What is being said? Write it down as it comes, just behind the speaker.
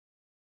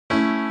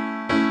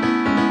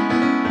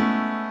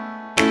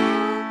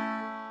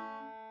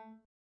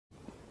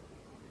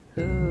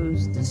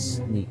Who's the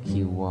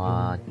sneaky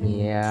one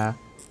here?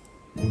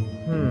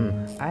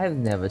 I have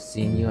never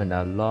seen you in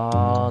a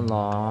long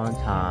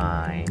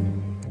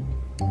time.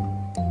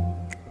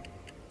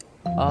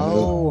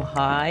 Oh,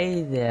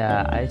 hi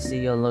there. I see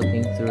you're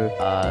looking through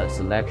a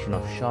selection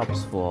of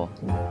shops for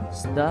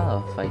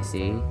stuff, I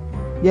see.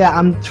 Yeah,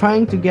 I'm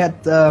trying to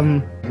get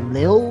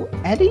Lil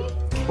Eddie?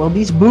 Well,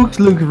 these books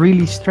look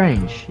really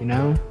strange, you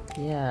know?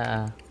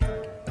 Yeah.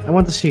 I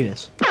want to see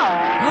this.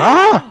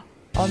 Ah!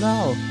 Oh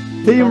no!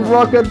 Team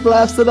Rocket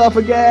blasted up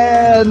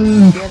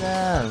again! Get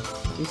him!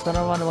 He's gonna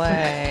run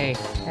away!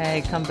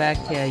 Hey, come back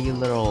here, you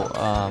little,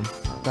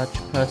 Dutch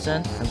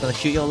person. I'm gonna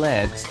shoot your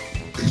legs.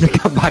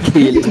 Come back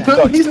here, you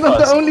Dutch He's not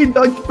the person. only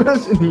Dutch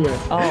person here.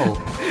 Oh,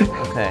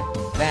 okay.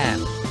 Bam!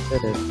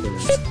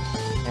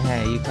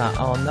 Hey, you can't.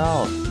 Oh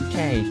no! You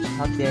changed.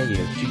 How dare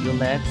you? Shoot your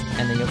legs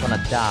and then you're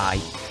gonna die.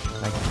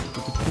 Like,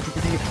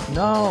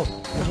 no!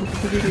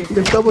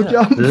 You double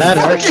jump. Let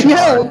her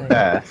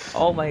Fucking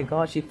Oh my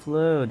god, she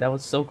flew. That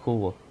was so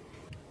cool.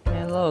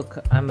 Hey, look,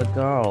 I'm a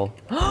girl.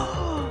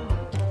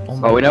 Oh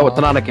my Oh, we know what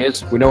god. Tetanic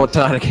is. We know what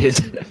Tetanic is.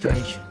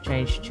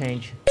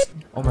 Change.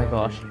 Oh my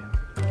gosh.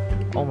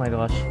 Oh my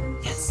gosh.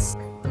 Yes!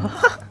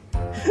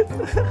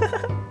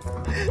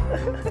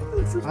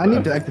 I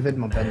need to activate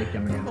my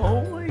bandicam again.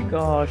 Oh my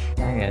gosh.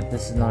 Dang it,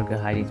 this is not a good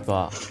hiding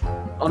spot.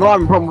 I'm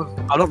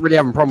not really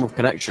having a problem with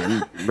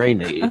connection,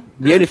 really.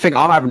 The only thing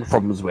I'm having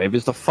problems with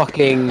is the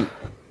fucking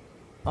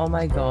Oh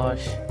my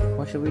gosh.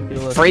 What should we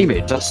do?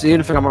 framage. That's the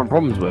only thing I'm having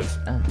problems with.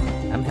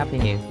 I'm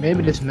helping you.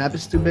 Maybe this map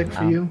is too big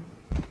for you?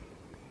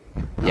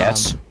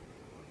 Yes.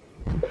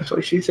 That's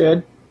what she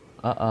said.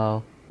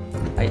 Uh-oh.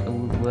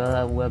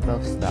 We're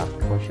both stuck.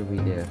 What should we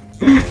do?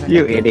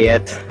 You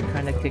idiot.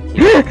 Trying to kick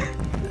you.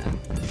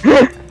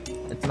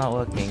 It's not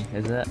working,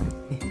 is it?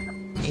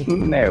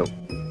 No.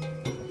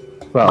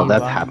 Well,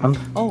 that happened.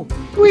 Oh,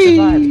 we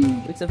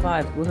survived! We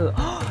survived! Woohoo!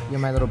 You're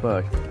my little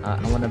bird. I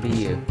wanna be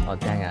you. Oh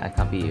dang it, I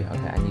can't be you.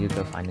 Okay, I need to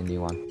go find a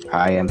new one.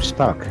 I am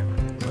stuck.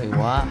 Wait,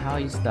 what? How are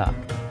you stuck?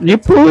 You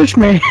pushed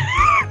me.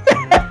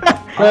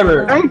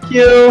 Clever. Thank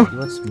you. You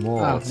were small,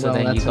 Oh, so well,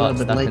 then you that's a got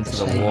little bit stuck late into to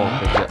the say, wall.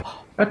 huh?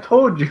 I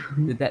told you.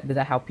 Did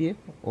that help you?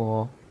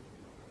 Or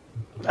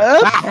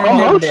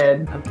I'm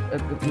dead.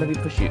 let me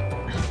push you.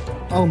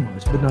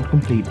 Almost, but not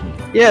completely.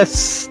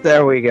 Yes,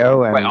 there we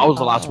go. Wait, I was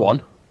the last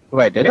one.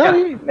 Wait, did Yeah.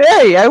 I?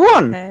 Hey, I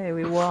won. Hey,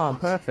 we won!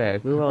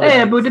 Perfect. We won.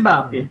 Hey, booty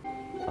boppy.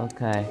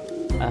 Okay,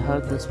 I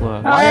hope this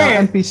works. Why Hey,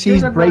 are here's NPCs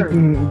a bird.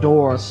 breaking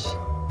doors?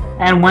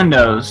 And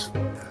windows.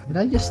 Did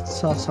I just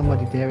saw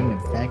somebody there in the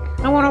back?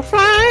 I wanna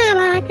fly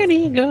like an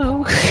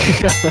eagle.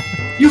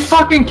 You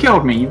fucking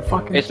killed me, you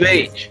fucking It's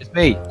me. It's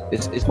me.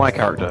 It's my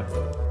character.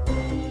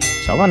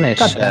 Someone is.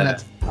 God damn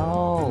it.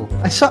 Oh,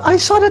 I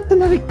saw that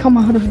Tenatic come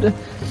out of the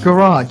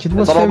garage. It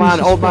was That's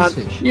very old man.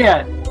 suspicious.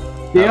 Yeah,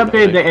 they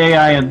updated the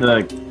AI of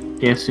the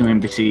Gesu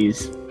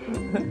NPCs.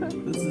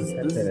 this is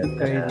the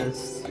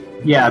greatest.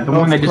 Yeah, the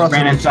one that just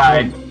ran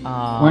inside.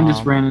 One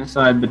just ran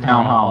inside the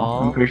town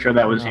hall. I'm pretty sure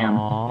that was him.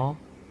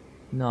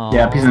 No.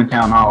 Yeah, he's in the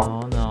town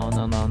hall. No.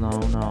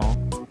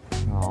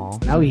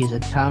 Now he's a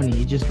townie.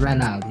 He just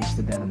ran out. He's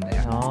the devil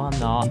there.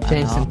 No. He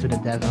changed him to the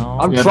devil. No.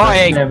 I'm Yeah,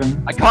 trying. that's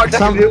Devin. I can't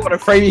exactly do what a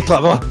framey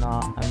clever.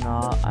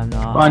 I'm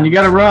not. Come on, you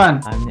gotta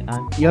run.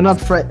 You're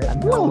not afraid.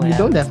 Well, you nowhere.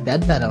 don't have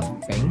that bad of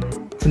a thing.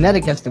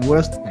 Tenatic has the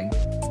worst thing.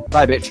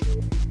 Bye, bitch.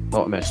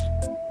 Oh, I missed.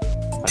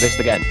 I missed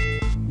again.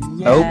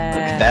 Oh,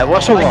 that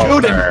was a I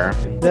killed him. walker.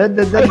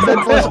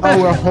 That was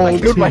our whole I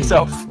killed team.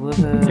 myself.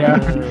 Yeah.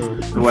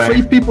 Three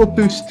Way. people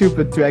too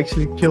stupid to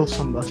actually kill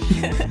somebody.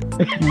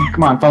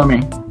 Come on, follow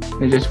me.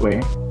 It's this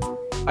way.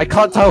 I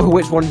can't tell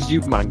which one's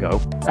you, Mango.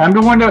 I'm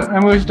the one that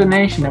I was the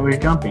nation that was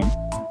jumping.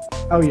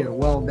 Oh yeah,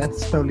 well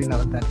that's totally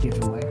not that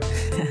giveaway.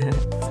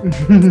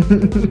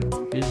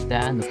 Who's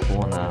that in the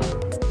corner?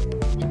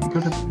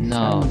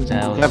 No,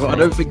 that was Yeah, but I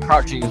don't think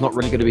crouching is not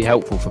really going to be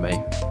helpful for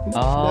me.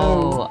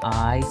 Oh,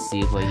 I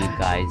see where you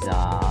guys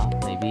are.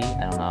 Maybe?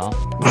 I don't know.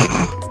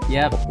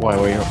 Yep, Why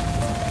were you?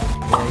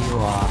 there you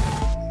are.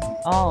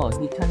 Oh,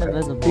 he turned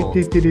invisible.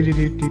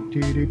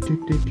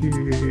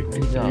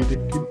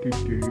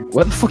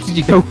 Where the fuck did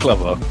you go,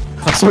 Clever?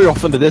 I saw you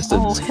off in the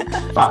distance.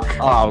 Fuck.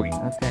 Oh,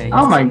 Okay.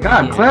 Oh my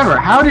god, yeah. clever.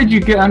 How did you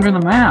get under the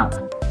map?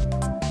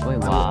 Wait,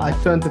 I wow.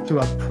 turned it to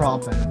a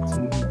prop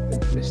and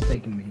it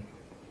mistaken me.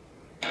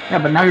 Yeah,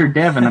 but now you're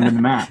Devin under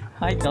the map.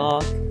 Hi,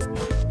 dog.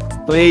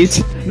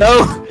 please.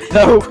 No,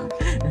 no.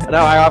 No,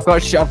 I've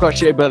got shit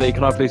ability.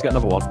 Can I please get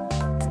another one?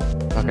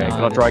 Okay,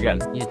 can I try again?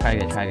 Yeah, try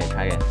again.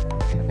 Okay.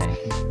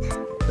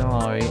 Don't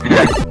worry.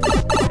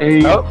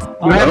 Hey, Oh,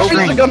 you have this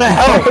strength. isn't gonna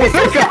help.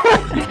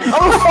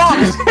 I'm a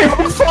fox.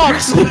 I'm a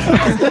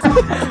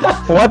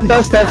fox. What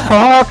does that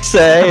fox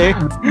say?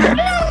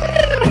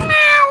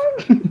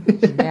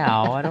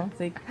 Meow. I don't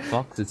think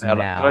fox is Yeah,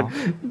 meow.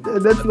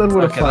 That's not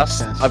what a Okay, fox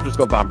that's. says. I've just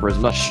got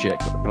vampirism. That's shit.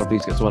 Can I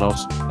please get someone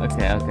else?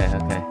 Okay.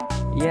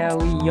 Yeah,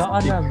 you're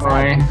on the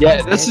Decoy. map.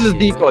 Yeah, this is a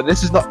decoy.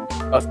 This is not.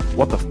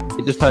 What the?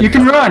 It just turned. You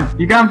can run.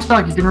 You got him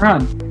stuck. You can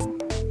run.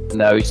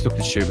 No, he's stuck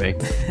to shoot me.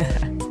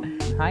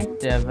 Hi,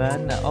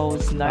 Devin. Oh,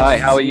 it's nice. Hi,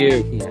 to how are see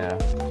you? Here.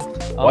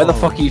 Why the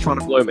fuck are you trying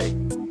to blow me?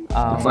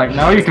 It's like,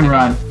 no, you can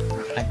run.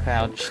 I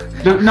crouched.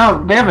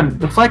 No, Devin,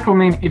 deflect will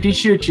mean if he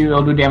shoots you,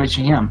 it'll do damage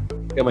to him.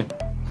 Kill me.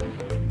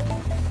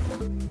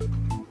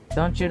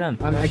 Don't shoot him.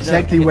 I'm Don't shoot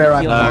exactly him. where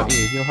I He'll belong. hurt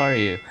you. He'll hurt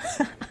you.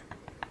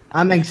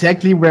 I'm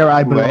exactly where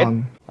I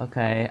belong.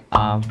 Okay,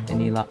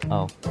 any luck?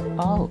 Oh.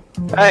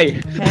 Hey!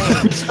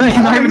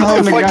 Hey, Not even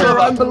holding the Where gun.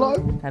 I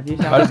belong? have you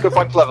Alright, let's found? go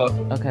find Clever.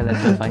 Okay,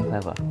 let's go find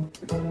Clever.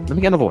 Let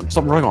me get another one.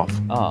 Stop running off.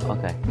 Oh,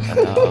 okay.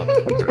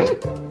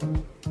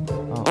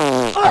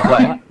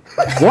 Wait.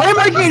 Why am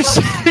I getting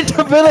sent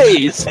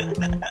abilities?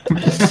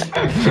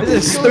 This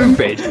is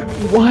stupid.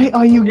 Why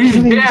are you He's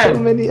killing dead. so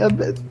many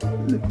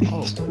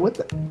abilities? What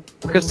the?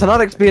 Because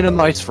Tenatic-X being a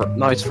nice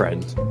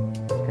friend.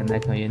 Can I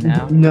call you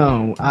now?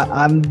 No,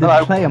 I'm the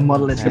Hello. player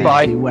model is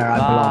Goodbye. exactly where I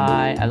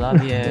Bye. I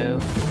love you.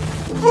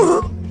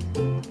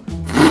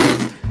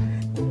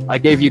 I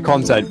gave you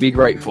content. Be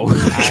grateful.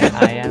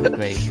 I am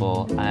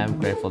grateful. I am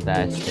grateful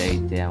that I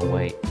stayed there and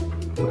wait.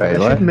 belong. Wait, I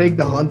what? should make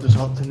the hunters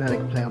all genetic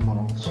player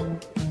models.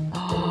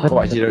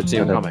 Otherwise, you don't see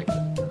them coming.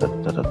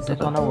 Is it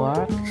gonna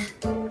work?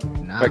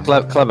 Nah. Right,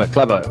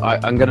 clever.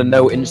 I'm gonna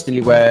know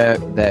instantly where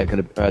they're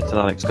gonna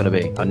Tenatic-X gonna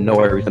be. I know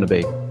where he's gonna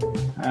be.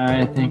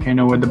 I think I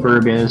know where the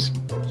burb is.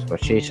 That's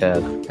what she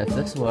said. If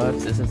this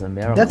works, this is a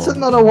miracle. That's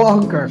another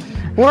walker.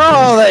 Where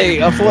are they?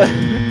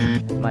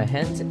 My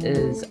hint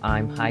is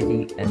I'm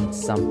hiding in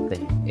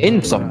something.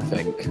 In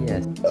something.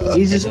 Yes.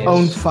 He's his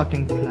own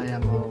fucking player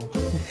model.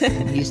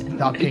 He's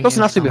ducking. He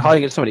doesn't have to be in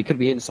hiding in something. He could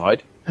be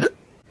inside.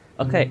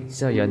 Okay,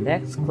 so your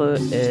next clue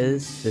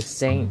is the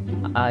Saint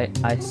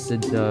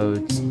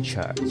Isidore's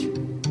church.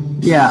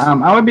 Yeah,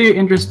 I would be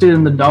interested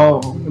in the doll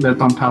that's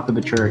on top of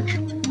the church.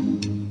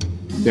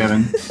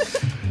 Devin.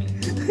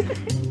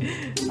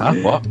 Huh?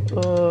 What?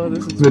 Oh,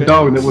 this is The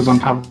dog that was on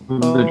top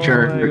of the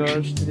church. Oh my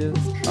gosh, this.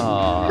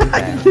 Oh,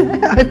 okay.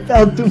 something. I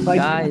fell to my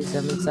Guys,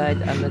 I'm inside.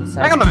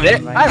 Hang on a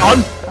minute. right Hang now.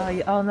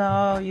 on. Oh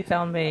no, you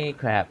found me.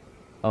 Crap.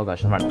 Oh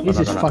gosh, I'm running. This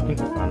Run, is run, fucking.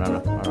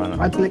 run.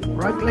 Right click,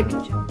 right click.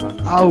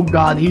 Oh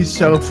god, he's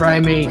so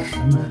framey.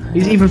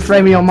 He's even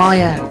framey on my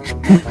end.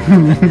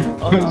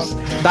 Oh no.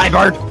 Die,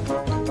 bird.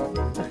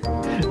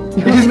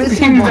 He's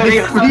missing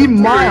by 3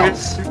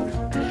 miles.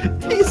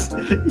 He's.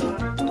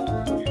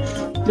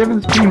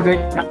 Devin's team's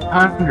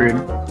 800.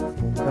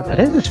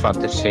 This is fun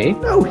to see.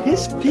 No,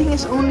 his ping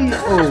is only.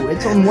 Oh,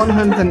 it's on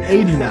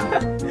 180 now.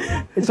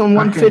 It's on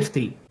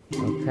 150.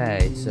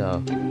 Okay,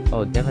 so.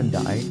 Oh, Devin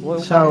died.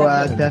 So,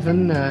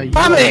 Devin, you.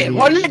 Damn it!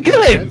 Why did you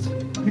kill him?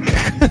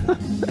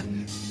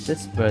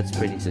 This bird's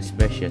pretty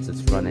suspicious.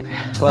 It's running.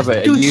 Clever.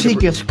 Are Two you the,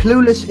 seekers,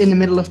 clueless in the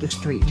middle of the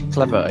street.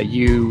 Clever. Are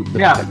you the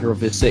Yeah. protector of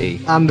this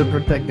city? I'm the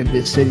protector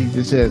this city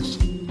deserves.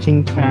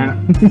 Ching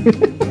chong.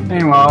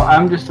 Meanwhile,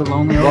 I'm just a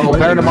lonely old Well, lady.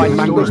 bearing in mind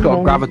Mango's got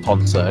a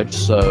graviton surge,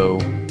 so.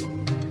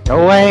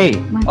 No way!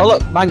 Oh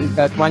look,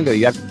 Mango,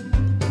 you have.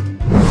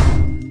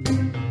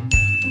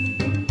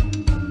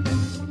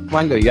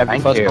 Mango, you have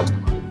Thank your first you.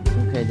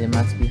 customer. Okay, they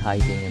must be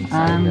hiding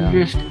inside I'm there.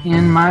 just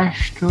in my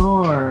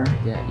store.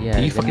 Yeah. Are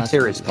They you fucking must-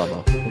 serious,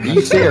 Clever? Are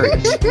you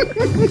serious?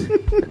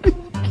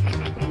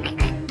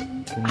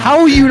 How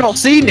have you not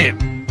seen him?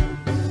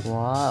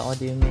 What? What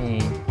do you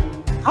mean?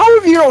 How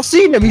have you not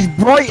seen him? He's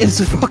bright as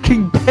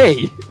fucking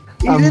day.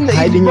 I'm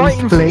hiding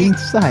in plain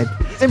sight.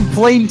 He's in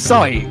plain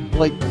sight.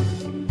 Like,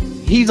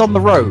 he's on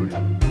the road.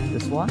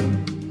 This one?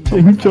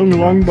 Ching chong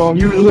long dong.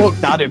 You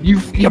looked at him.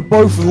 You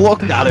both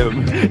looked at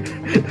him.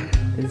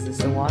 Is this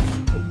the one?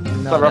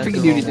 No, Clever, I that's think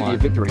the you wrong need to do one. a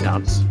victory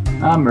dance.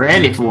 I'm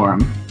ready for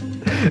him.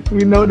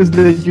 We noticed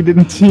that you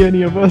didn't see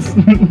any of us.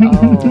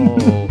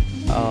 Oh.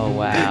 Oh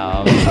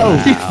wow. Oh,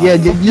 Wow. yeah,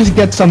 just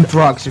get some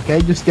drugs,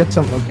 okay? Just get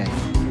some, okay.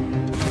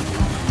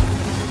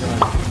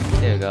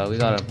 There we go. We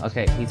got him.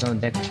 Okay, he's on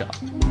the next shop.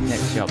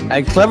 Next shop.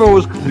 And Clever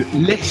was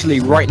literally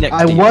right next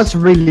I to you. was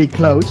really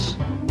close.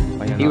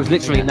 Oh, you're He not. was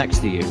literally next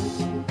to you.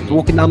 He's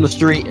walking down the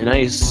street in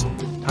his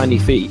tiny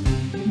feet.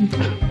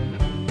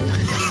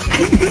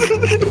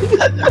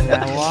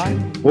 That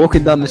one?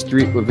 Walking down the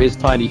street with his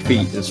tiny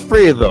feet. There's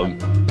 3 of them.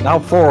 Now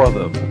 4 of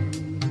them.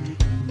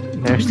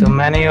 There's too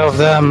many of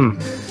them.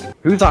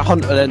 Who's that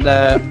hunter in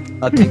there?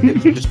 I think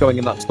it's just going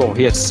in that store.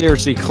 He is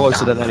seriously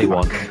closer than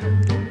anyone.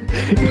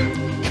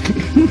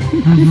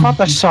 I thought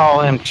I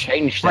saw him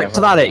change Right,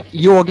 there. Tenatic,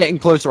 you're getting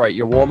closer, right?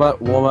 You're warmer.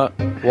 Boiling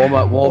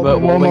warmer,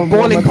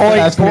 point,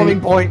 that's me.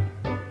 boiling point.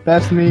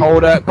 That's me.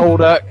 Colder.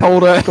 Colder.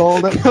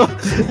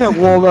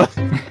 Warmer.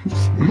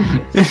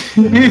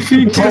 If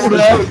he just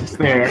sits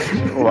there.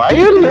 Why are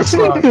you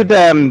listening to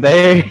them?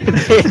 They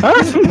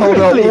are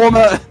Colder,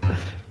 warmer.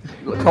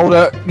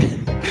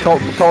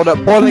 Colder,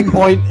 boiling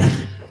point.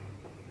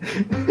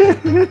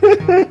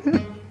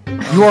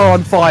 You are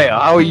on fire.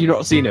 How are you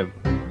not seen him?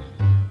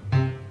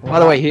 By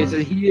the way, he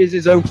is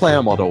his own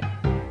player model.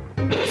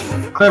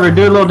 Clever,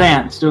 do a little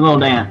dance. Do a little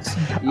dance.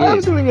 I'm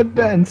doing a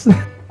dance.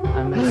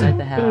 I'm inside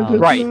the house.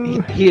 Right,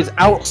 he is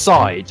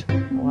outside.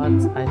 What?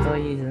 I thought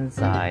he's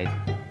inside.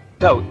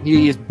 No,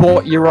 he is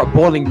you're at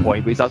boiling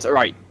point, because that's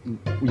right.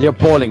 You're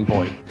boiling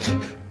point.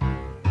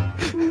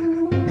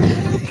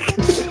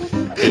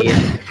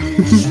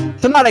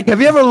 Tenatic,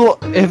 have you ever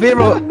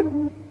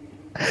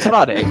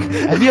Tenatic,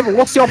 have you ever?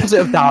 What's the opposite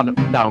of down?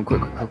 Down,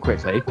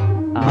 quickly.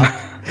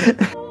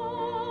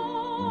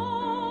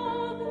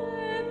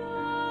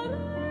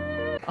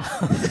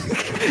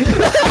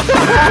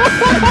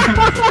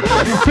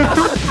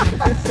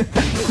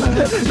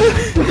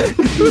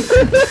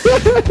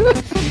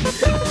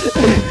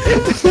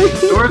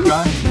 Door's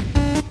gone.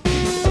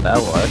 That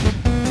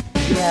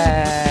worked.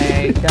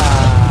 Yay,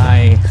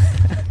 die.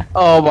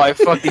 Oh my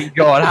fucking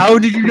god! How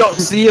did you not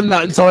see him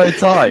that entire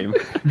time?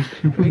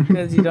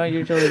 Because you don't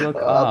usually look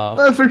up.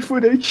 Perfect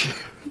footage.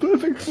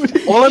 Perfect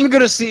footage. All I'm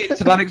gonna see in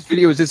Tenatic's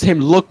videos is him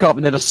look up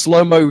and then a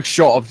slow-mo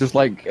shot of just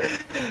like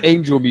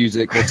angel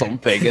music or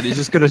something, and it's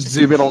just gonna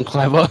zoom in on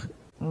Clever.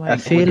 I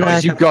feel Guys,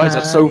 like you guys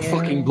are so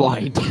fucking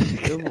blind.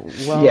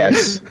 Well,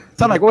 Yes.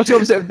 Tenatic, what's the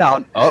opposite of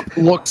down? Up,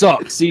 looks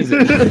up, sees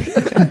it.